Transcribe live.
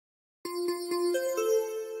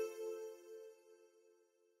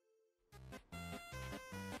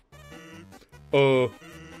Uh,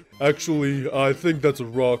 actually, I think that's a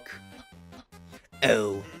rock.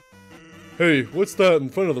 Oh. Hey, what's that in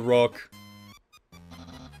front of the rock?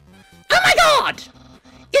 Oh my god!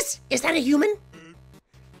 Is that a human?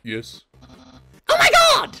 Yes. Oh my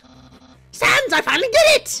god! Sans, I finally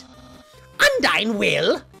did it! Undyne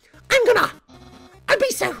will. I'll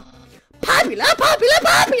be so popular.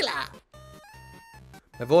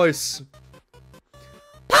 My voice.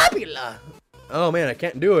 Popular. Oh man, I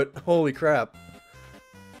can't do it. Holy crap.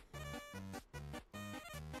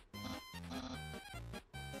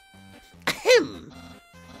 Ahem.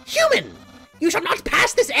 Human, you shall not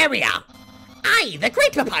pass this area. I, the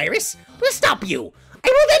Great Papyrus, will stop you. I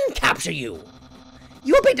will then capture you.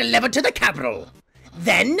 You will be delivered to the capital.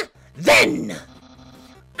 Then,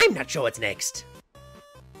 I'm not sure what's next.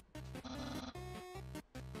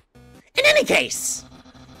 In any case,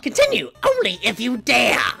 continue only if you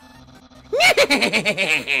dare.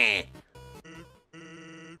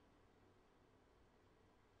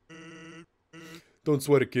 Don't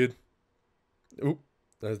sweat it, kid. Oop,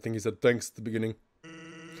 I think he said thanks at the beginning.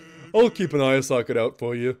 I'll keep an eye socket out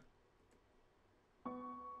for you.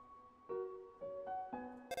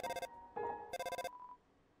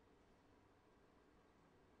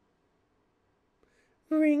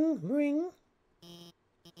 Ring, ring.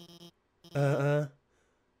 Oh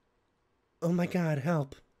my god,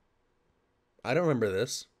 help. I don't remember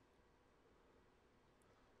this.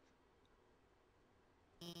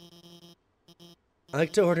 I'd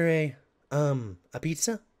like to order a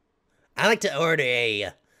pizza? I'd like to order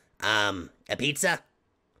a pizza?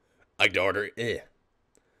 I'd like to order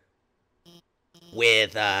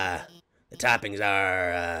With, the toppings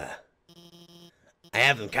are, I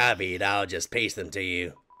have them copied, I'll just paste them to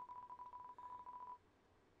you.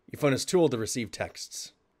 Your phone is too old to receive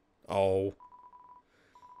texts. Oh.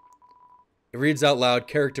 It reads out loud,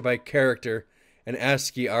 character by character, an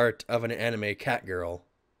ASCII art of an anime cat girl.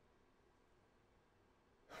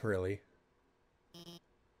 Really?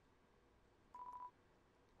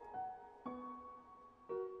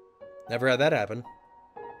 Never had that happen.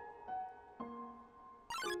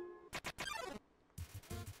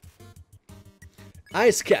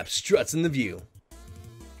 Ice Cap struts in the view.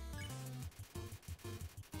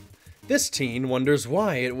 This teen wonders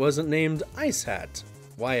why it wasn't named Ice Hat.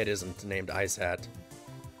 Why it isn't named Ice Hat.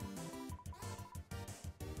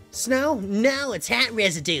 Snow? No, it's hat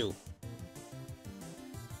residue.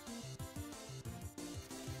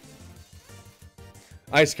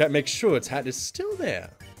 Ice Cap makes sure its hat is still there.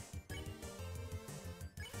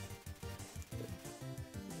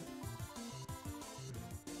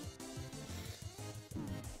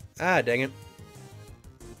 Ah, dang it.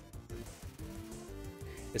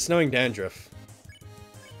 It's snowing dandruff.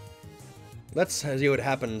 Let's see what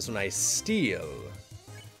happens when I steal.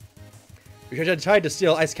 Because I tried to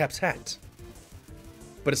steal Ice Cap's hat.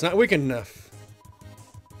 But it's not weakened enough.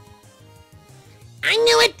 I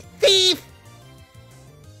knew it, thief!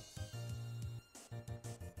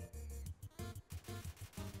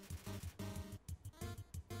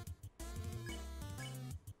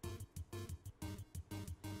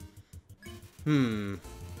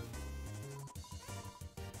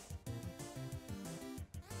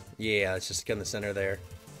 Yeah, let's just get in the center there.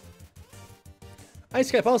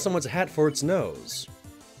 Ice Cap also wants a hat for its nose.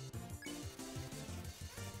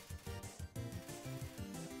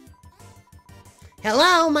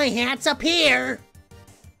 Hello, my hat's up here!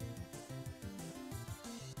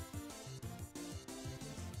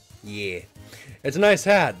 Yeah. It's a nice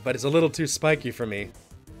hat, but it's a little too spiky for me.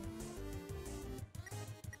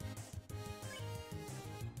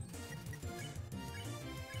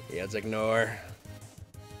 Yeah, let's ignore.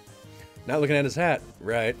 Not looking at his hat.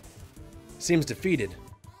 Right. Seems defeated.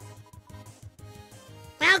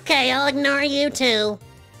 Okay, I'll ignore you too.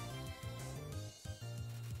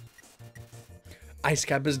 Ice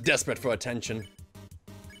Cap is desperate for attention.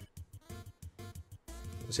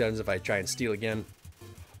 What happens if I try and steal again?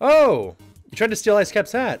 Oh! You tried to steal Ice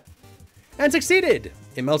Cap's hat. And succeeded!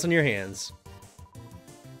 It melts in your hands.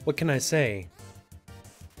 What can I say?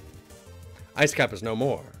 Ice Cap is no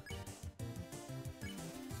more.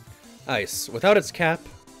 Ice, without its cap,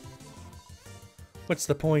 what's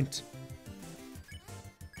the point?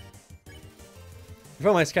 You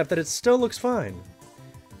found Ice Cap that it still looks fine.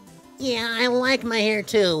 Yeah, I like my hair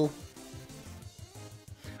too.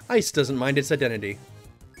 Ice doesn't mind its identity.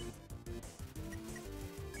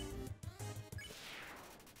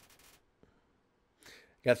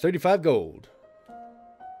 Got 35 gold.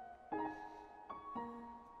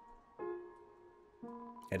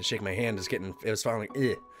 Had to shake my hand, it was falling.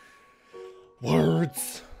 Ugh.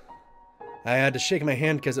 Words. I had to shake my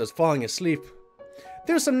hand because it was falling asleep.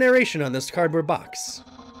 There's some narration on this cardboard box.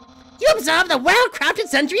 You observe the well-crafted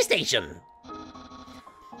sentry station.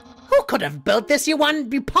 Who could have built this, you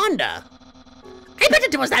ponder? I bet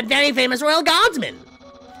it was that very famous royal guardsman.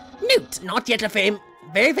 Newt, not yet a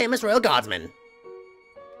very famous royal guardsman.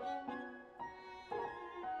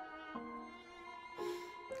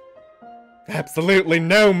 Absolutely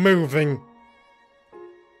no moving.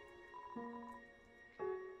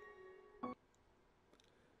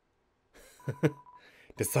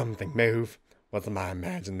 Did something move? Was it my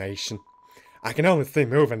imagination? I can only see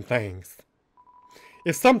moving things.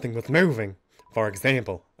 If something was moving, for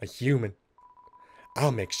example, a human,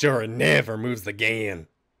 I'll make sure it never moves again.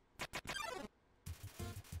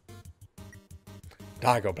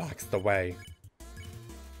 Doggo blocks the way.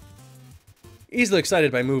 Easily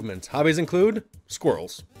excited by movement. Hobbies include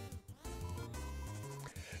squirrels.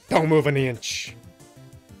 Don't move an inch.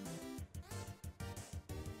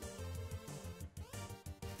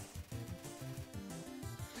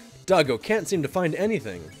 Doggo can't seem to find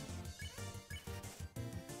anything.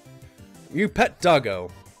 You pet Doggo.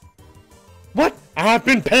 What? I've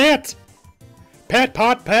been pet! Pet,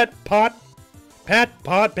 pot, pet, pot. Pet,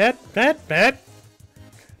 pot, pet, pet, pet.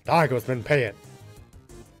 Doggo's been pet.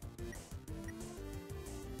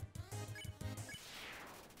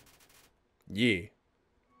 Yeah.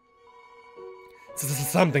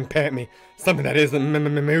 Something pet me. Something that isn't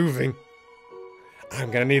moving.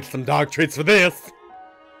 I'm gonna need some dog treats for this.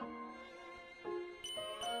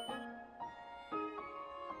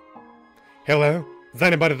 Hello? Is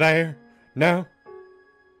anybody there? No?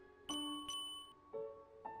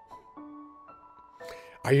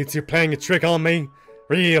 Are you two playing a trick on me?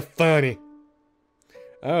 Real funny.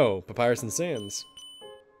 Oh, Papyrus and Sands.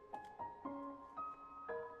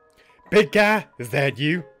 Big guy, is that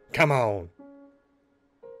you? Come on.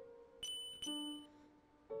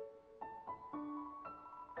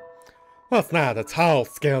 Well, it's not a tall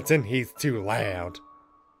skeleton, he's too loud.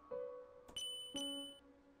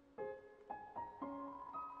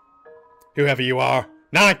 Whoever you are,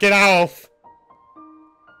 knock it off!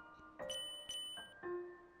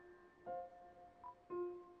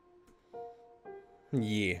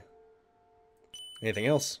 Yeah. Anything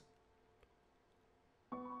else?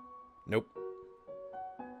 Nope.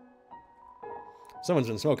 Someone's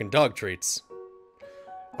been smoking dog treats.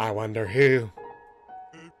 I wonder who.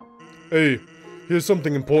 Hey, here's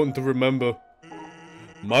something important to remember.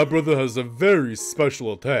 My brother has a very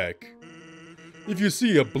special attack. If you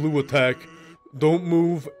see a blue attack, don't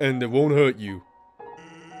move and it won't hurt you.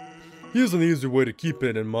 Here's an easy way to keep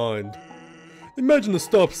it in mind. Imagine a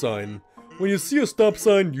stop sign. When you see a stop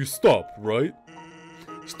sign, you stop, right?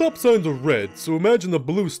 Stop signs are red, so imagine a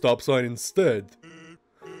blue stop sign instead.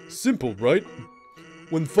 Simple, right?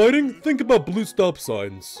 When fighting, think about blue stop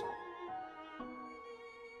signs.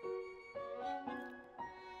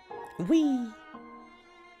 Whee!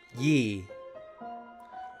 Yeah.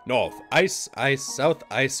 North, ice, ice, south,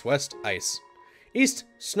 ice, west, ice. East,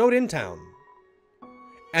 snowed in town.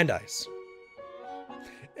 And ice.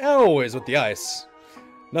 Always with the ice.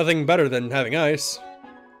 Nothing better than having ice.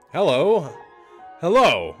 Hello.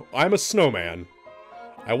 Hello, I'm a snowman.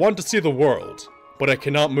 I want to see the world, but I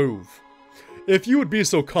cannot move. If you would be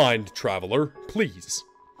so kind, traveler, please.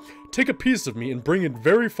 Take a piece of me and bring it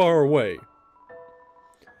very far away.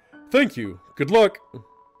 Thank you. Good luck.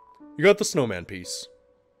 You got the snowman piece.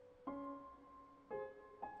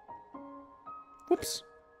 Whoops.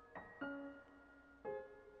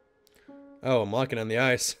 Oh, I'm locking on the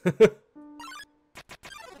ice.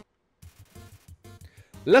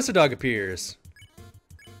 Lesser dog appears.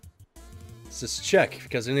 Let's just check,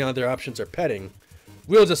 because any other options are petting.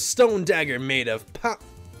 Wields a stone dagger made of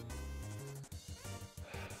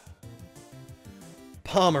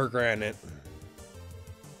pomegranate.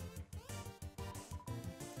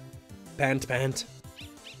 Pant, pant.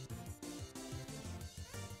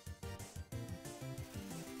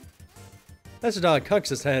 Lesser dog cocks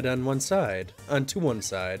his head on one side, onto one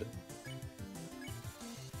side.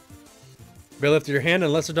 Bear lifted your hand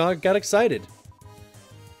and Lesser dog got excited.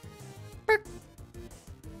 Burk.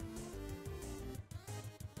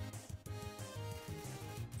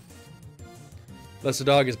 Lesser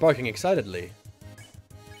dog is barking excitedly.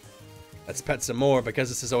 Let's pet some more because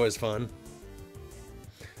this is always fun.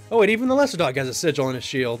 Oh wait, even the lesser dog has a sigil on his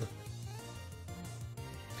shield.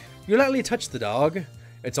 You lightly touch the dog.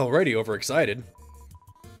 It's already overexcited.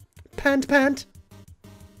 Pant, pant.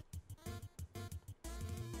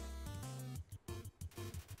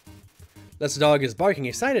 Lesser dog is barking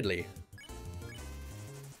excitedly.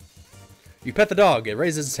 You pet the dog. It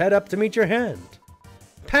raises its head up to meet your hand.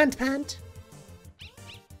 Pant, pant.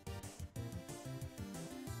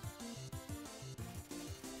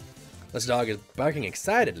 This dog is barking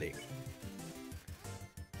excitedly.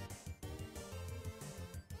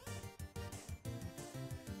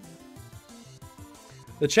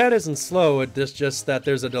 The chat isn't slow, it's just that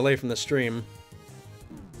there's a delay from the stream.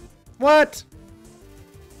 What?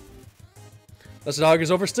 This dog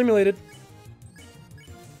is overstimulated.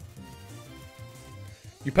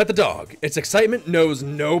 You pet the dog. Its excitement knows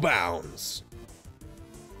no bounds.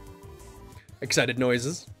 Excited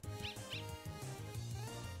noises.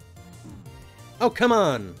 Oh, come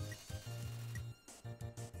on.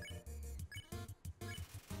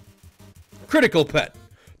 Critical pet.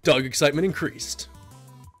 Dog excitement increased.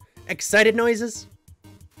 Excited noises.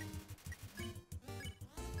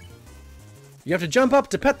 You have to jump up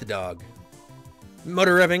to pet the dog.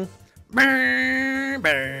 Motor revving. Brr,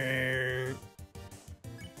 brr.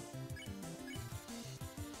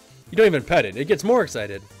 You don't even pet it. It gets more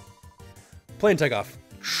excited. Plane takeoff.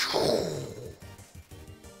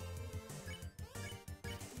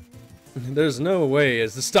 There's no way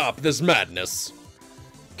as to stop this madness.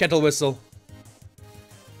 Kettle whistle.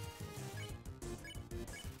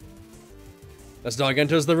 This dog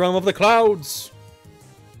enters the realm of the clouds.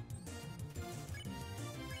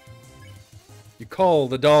 You call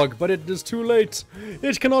the dog, but it is too late.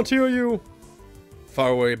 It cannot hear you. Far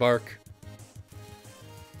away bark.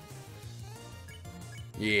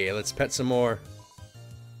 Yeah, let's pet some more.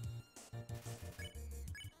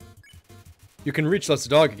 You can reach this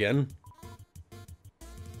dog again.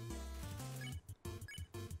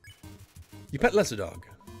 You pet lesser dog.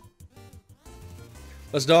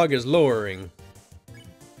 Lesser dog is lowering.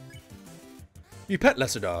 You pet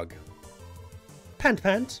lesser dog. Pant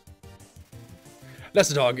pant.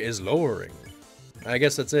 Lesser dog is lowering. I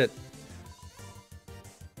guess that's it.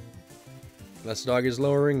 Lesser dog is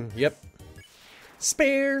lowering. Yep.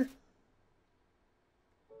 Spare.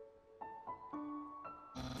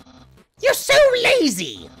 You're so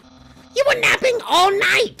lazy. You were napping all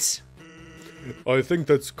night. I think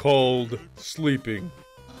that's called sleeping.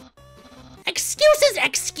 Excuses,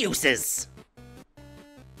 excuses.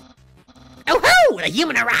 Oh ho! The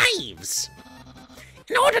human arrives.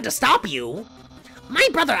 In order to stop you, my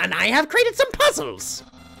brother and I have created some puzzles.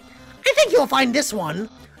 I think you'll find this one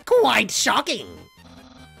quite shocking.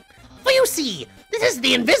 For you see, this is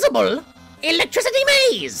the invisible electricity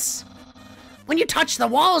maze. When you touch the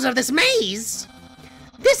walls of this maze,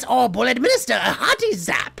 this orb will administer a hearty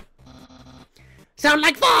zap. Sound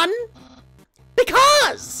like fun?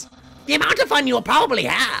 Because the amount of fun you'll probably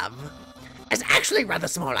have is actually rather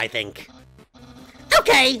small, I think.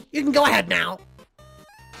 Okay, you can go ahead now.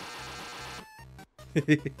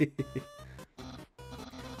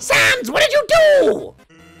 Sans, what did you do?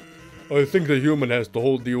 I think the human has to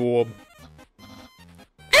hold the orb.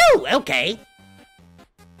 Oh, okay.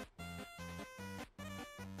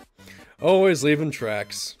 Always leaving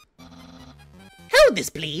tracks. Hold this,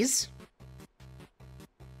 please.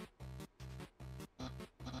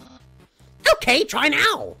 Okay, try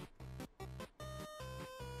now.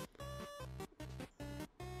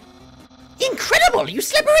 Incredible, you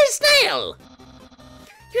slippery snail!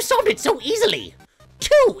 You solved it so easily.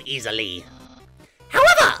 Too easily.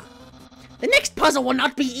 However, the next puzzle will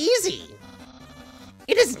not be easy.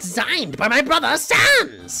 It is designed by my brother,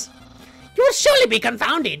 Sans. You will surely be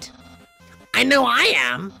confounded. I know I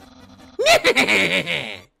am.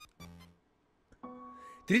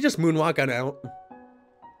 Did he just moonwalk on out?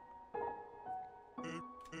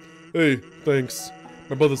 Hey, thanks.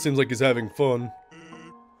 My brother seems like he's having fun.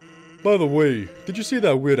 By the way, did you see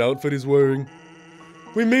that weird outfit he's wearing?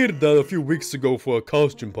 We made that a few weeks ago for a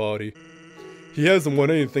costume party. He hasn't worn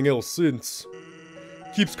anything else since.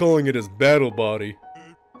 Keeps calling it his battle body.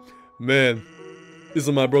 Man,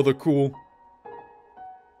 isn't my brother cool?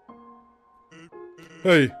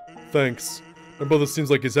 Hey, thanks. My brother seems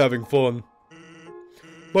like he's having fun.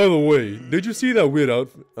 By the way, did you see that weird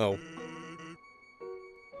outfit? Oh.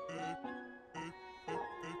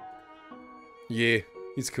 Yeah,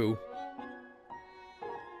 he's cool.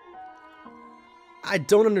 I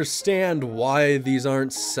don't understand why these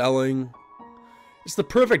aren't selling. It's the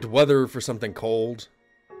perfect weather for something cold.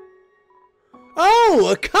 Oh,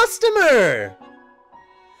 a customer!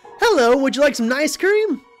 Hello, would you like some ice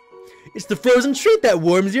cream? It's the frozen treat that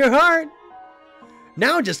warms your heart.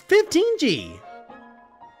 Now just 15G.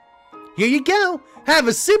 Here you go. Have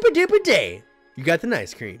a super duper day. You got the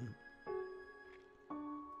ice cream.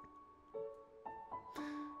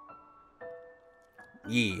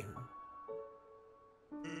 Yeah.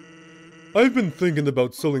 I've been thinking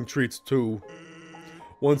about selling treats too.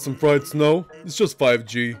 Want some fried snow? It's just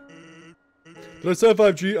 5G. Did I say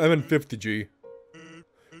 5G? I meant 50G.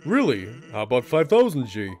 Really? How about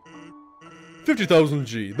 5000G? 50,000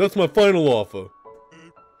 G, that's my final offer.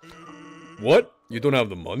 What? You don't have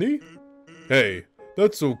the money? Hey,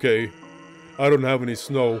 that's okay. I don't have any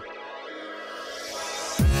snow.